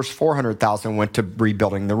 but the first $400,000 went to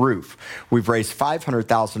rebuilding the roof. We've raised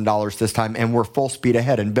 $500,000 this time, and we're full speed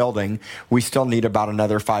ahead in building. We still need about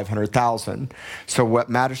another $500,000. So what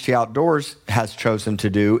Majesty Outdoors has chosen to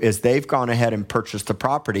do is they've gone ahead and purchased the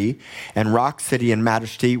property, and Rock City and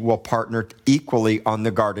Majesty will partner equally on the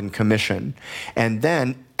Garden Commission. And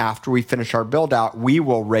then after we finish our build out, we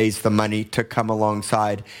will raise the money to come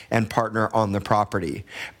alongside and partner on the property.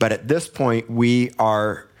 But at this point, we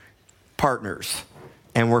are partners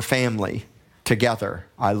and we're family together.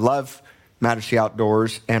 I love Majesty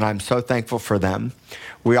Outdoors, and I'm so thankful for them.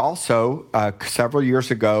 We also, several years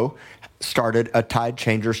ago, started a Tide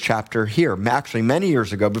Changers chapter here. Actually, many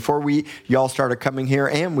years ago, before y'all started coming here,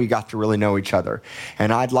 and we got to really know each other.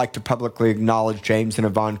 And I'd like to publicly acknowledge James and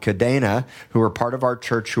Yvonne Cadena, who are part of our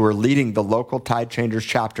church, who are leading the local Tide Changers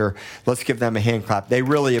chapter. Let's give them a hand clap. They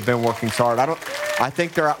really have been working so hard. I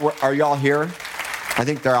think they're out. Are y'all here? I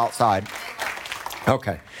think they're outside.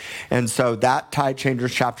 Okay. And so that Tide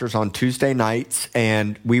Changers chapter is on Tuesday nights,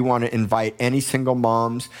 and we want to invite any single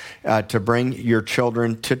moms to bring your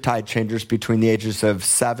children to Tide Changers between the ages of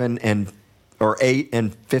 8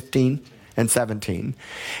 and 15 and 17.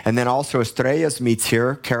 And then also Estrellas meets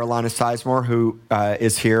here. Carolina Sizemore, who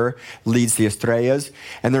is here, leads the Estrellas.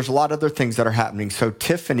 And there's a lot of other things that are happening. So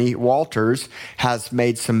Tiffany Walters has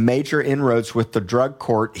made some major inroads with the drug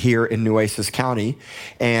court here in Nueces County.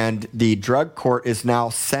 And the drug court is now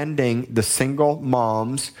sending the single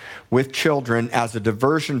moms with children as a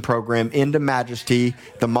diversion program into Majesty.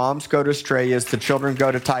 The moms go to Estrellas, the children go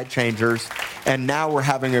to Tide Changers. And now we're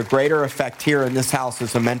having a greater effect here in this house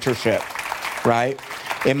as a mentorship. Right?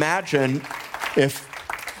 Imagine if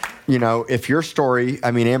your story,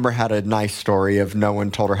 Amber had a nice story of no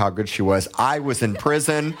one told her how good she was. I was in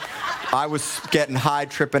prison. I was getting high,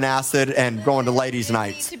 tripping acid, and going to ladies'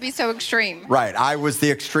 nights. To be so extreme. Right. I was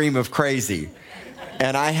the extreme of crazy.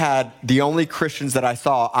 And I had the only Christians that I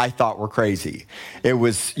saw I thought were crazy. It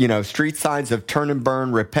was, street signs of turn and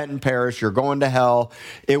burn, repent and perish, you're going to hell.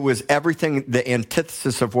 It was everything, the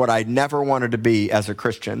antithesis of what I never wanted to be as a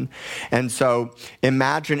Christian. And so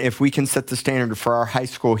imagine if we can set the standard for our high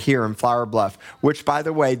school here in Flower Bluff, which, by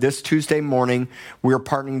the way, this Tuesday morning, we're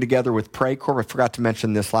partnering together with Pray Corp. I forgot to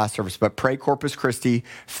mention this last service, but Pray Corpus Christi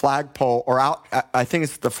flagpole, or out, I think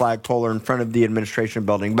it's the flagpole or in front of the administration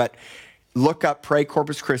building, but look up Pray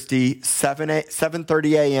Corpus Christi,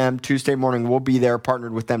 7:30 a.m. Tuesday morning. We'll be there,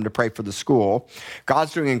 partnered with them to pray for the school.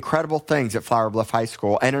 God's doing incredible things at Flower Bluff High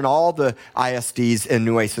School and in all the ISDs in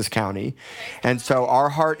Nueces County. And so our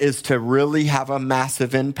heart is to really have a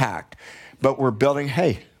massive impact. But we're building,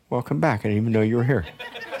 hey, welcome back. I didn't even know you were here.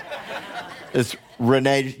 Is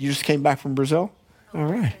Renee, you just came back from Brazil? All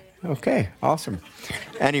right. Okay, awesome.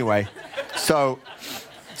 Anyway, so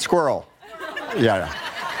squirrel. Yeah.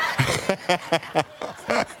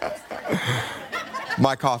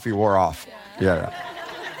 My coffee wore off. Yeah.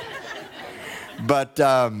 But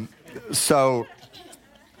so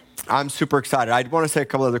I'm super excited. I want to say a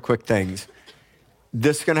couple other quick things.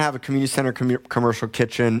 This is going to have a community center commercial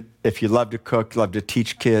kitchen. If you love to cook, love to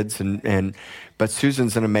teach kids, but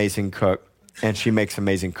Susan's an amazing cook, and she makes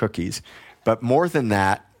amazing cookies. But more than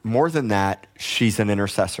that, she's an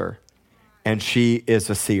intercessor, and she is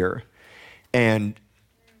a seer. And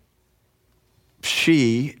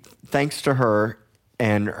she, thanks to her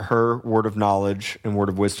and her word of knowledge and word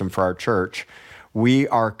of wisdom for our church, we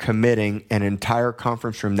are committing an entire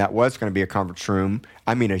conference room that was going to be a conference room,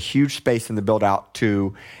 a huge space in the build out,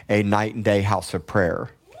 to a night and day house of prayer.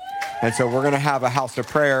 And so we're going to have a house of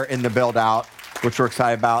prayer in the build out, which we're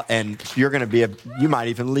excited about, and you're going to you might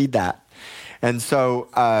even lead that. And so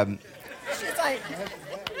I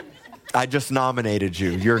just nominated you.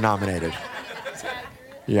 You're nominated.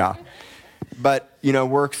 Yeah. But,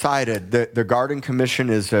 we're excited. The Garden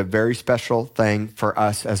Commission is a very special thing for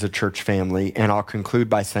us as a church family. And I'll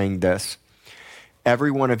conclude by saying this.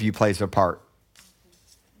 Every one of you plays a part.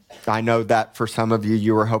 I know that for some of you,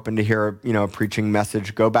 you were hoping to hear, a preaching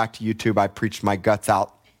message. Go back to YouTube. I preached my guts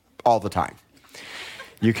out all the time.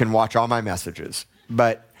 You can watch all my messages.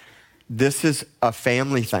 But this is a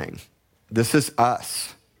family thing. This is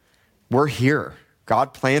us. We're here.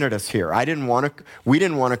 God planted us here. We didn't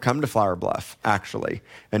want to come to Flower Bluff, actually,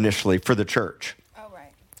 initially, for the church. Oh,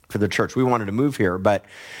 right. For the church. We wanted to move here. But,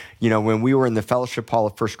 when we were in the fellowship hall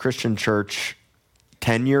of First Christian Church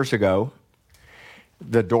 10 years ago,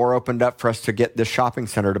 the door opened up for us to get this shopping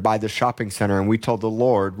center, to buy this shopping center. And we told the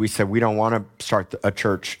Lord, we said, we don't want to start a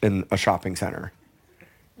church in a shopping center.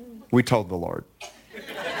 We told the Lord.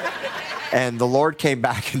 And the Lord came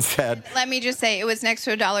back and said... Let me just say, it was next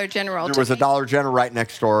to a Dollar General. There was a Dollar General right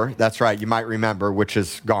next door. That's right. You might remember, which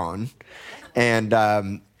is gone.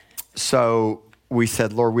 And so we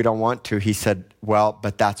said, Lord, we don't want to. He said, well,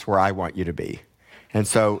 but that's where I want you to be. And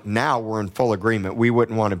so now we're in full agreement. We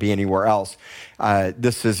wouldn't want to be anywhere else.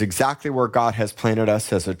 This is exactly where God has planted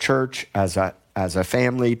us as a church, as a as a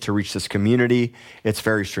family to reach this community. It's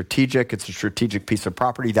very strategic. It's a strategic piece of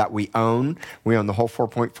property that we own. We own the whole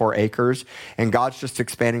 4.4 acres, and God's just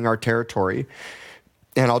expanding our territory.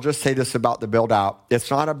 And I'll just say this about the build out.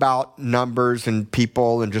 It's not about numbers and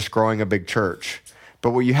people and just growing a big church.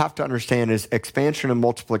 But what you have to understand is expansion and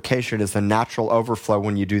multiplication is a natural overflow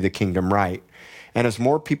when you do the kingdom right. And as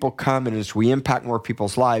more people come and as we impact more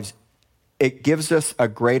people's lives, it gives us a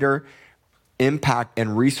greater impact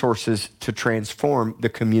and resources to transform the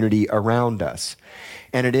community around us.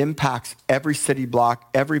 And it impacts every city block,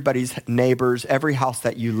 everybody's neighbors, every house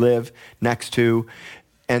that you live next to.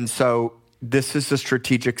 And so this is a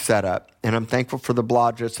strategic setup. And I'm thankful for the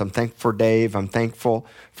Blodgetts. I'm thankful for Dave. I'm thankful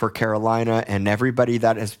for Carolina and everybody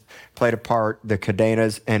that has played a part, the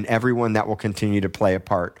Cadenas, and everyone that will continue to play a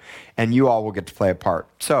part. And you all will get to play a part.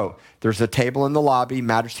 So there's a table in the lobby.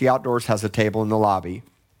 Majesty Outdoors has a table in the lobby.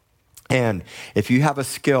 And if you have a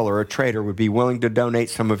skill or a trade or would be willing to donate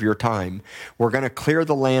some of your time, we're going to clear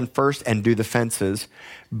the land first and do the fences.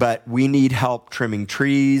 But we need help trimming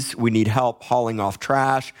trees. We need help hauling off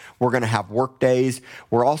trash. We're going to have work days.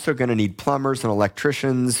 We're also going to need plumbers and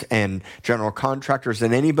electricians and general contractors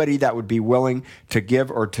and anybody that would be willing to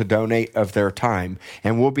give or to donate of their time.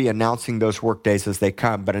 And we'll be announcing those work days as they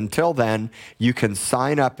come. But until then, you can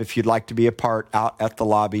sign up if you'd like to be a part out at the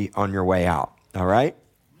lobby on your way out. All right?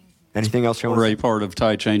 Anything else you want to say? We're a part of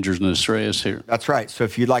Tide Changers and Estrellas here. That's right. So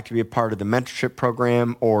if you'd like to be a part of the mentorship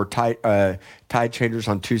program or Tide Changers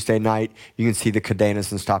on Tuesday night, you can see the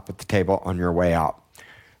Cadenas and stop at the table on your way out.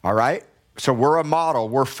 All right? So we're a model.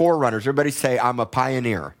 We're forerunners. Everybody say, I'm a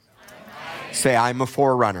pioneer. Say, I'm a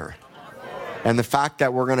forerunner. And the fact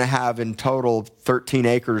that we're going to have in total 13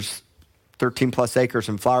 plus acres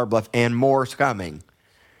in Flower Bluff and more's coming.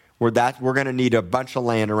 We're going to need a bunch of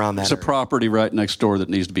land around that. It's a property right next door that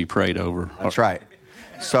needs to be prayed over. That's right.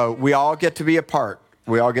 So we all get to be a part.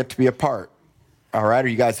 We all get to be a part. All right. Are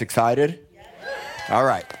you guys excited? Yes. All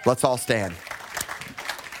right. Let's all stand.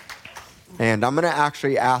 And I'm going to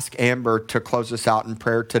actually ask Amber to close us out in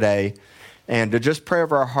prayer today and to just pray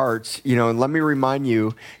over our hearts. And let me remind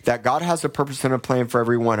you that God has a purpose and a plan for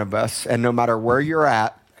every one of us. And no matter where you're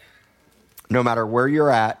at,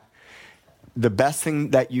 the best thing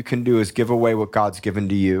that you can do is give away what God's given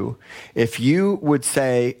to you. If you would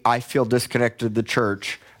say, I feel disconnected to the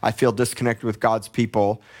church, I feel disconnected with God's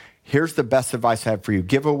people, here's the best advice I have for you.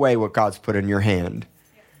 Give away what God's put in your hand.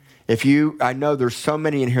 I know there's so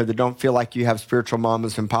many in here that don't feel like you have spiritual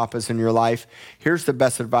mamas and papas in your life. Here's the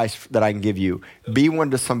best advice that I can give you. Be one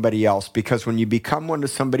to somebody else, because when you become one to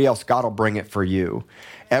somebody else, God will bring it for you.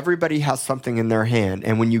 Everybody has something in their hand.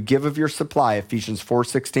 And when you give of your supply, Ephesians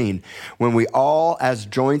 4:16, when we all as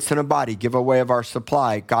joints in a body give away of our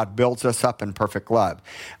supply, God builds us up in perfect love.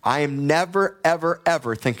 I am never, ever,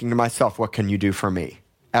 ever thinking to myself, what can you do for me?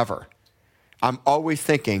 Ever. I'm always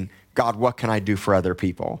thinking, God, what can I do for other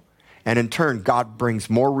people? And in turn, God brings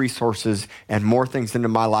more resources and more things into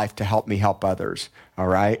my life to help me help others. All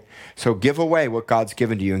right? So give away what God's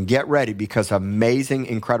given to you and get ready, because amazing,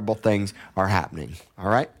 incredible things are happening. All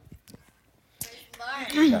right?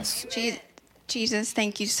 Yes. Jesus,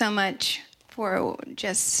 thank you so much for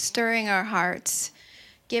just stirring our hearts,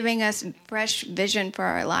 giving us fresh vision for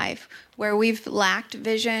our life. Where we've lacked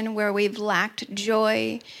vision, where we've lacked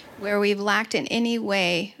joy, where we've lacked in any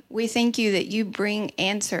way, we thank you that you bring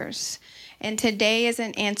answers. And today is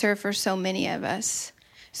an answer for so many of us.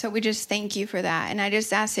 So we just thank you for that. And I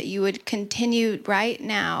just ask that you would continue right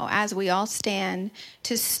now, as we all stand,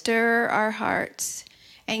 to stir our hearts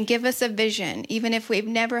and give us a vision. Even if we've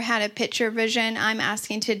never had a picture vision, I'm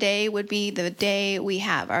asking today would be the day we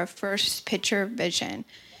have our first picture vision.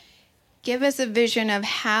 Give us a vision of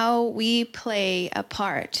how we play a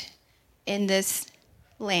part in this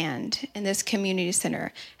land, in this community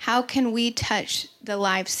center. How can we touch the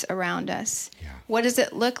lives around us? Yeah. What does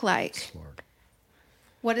it look like? Lord.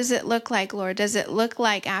 What does it look like, Lord? Does it look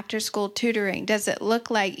like after-school tutoring? Does it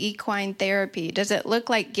look like equine therapy? Does it look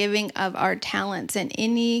like giving of our talents in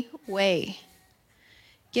any way?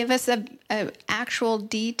 Give us a actual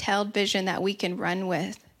detailed vision that we can run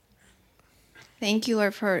with. Thank you,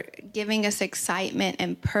 Lord, for giving us excitement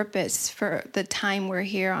and purpose for the time we're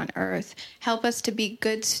here on earth. Help us to be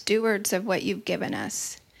good stewards of what you've given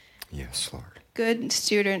us. Yes, Lord. Good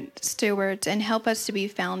stewards, and help us to be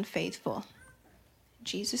found faithful. In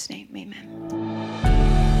Jesus' name, amen.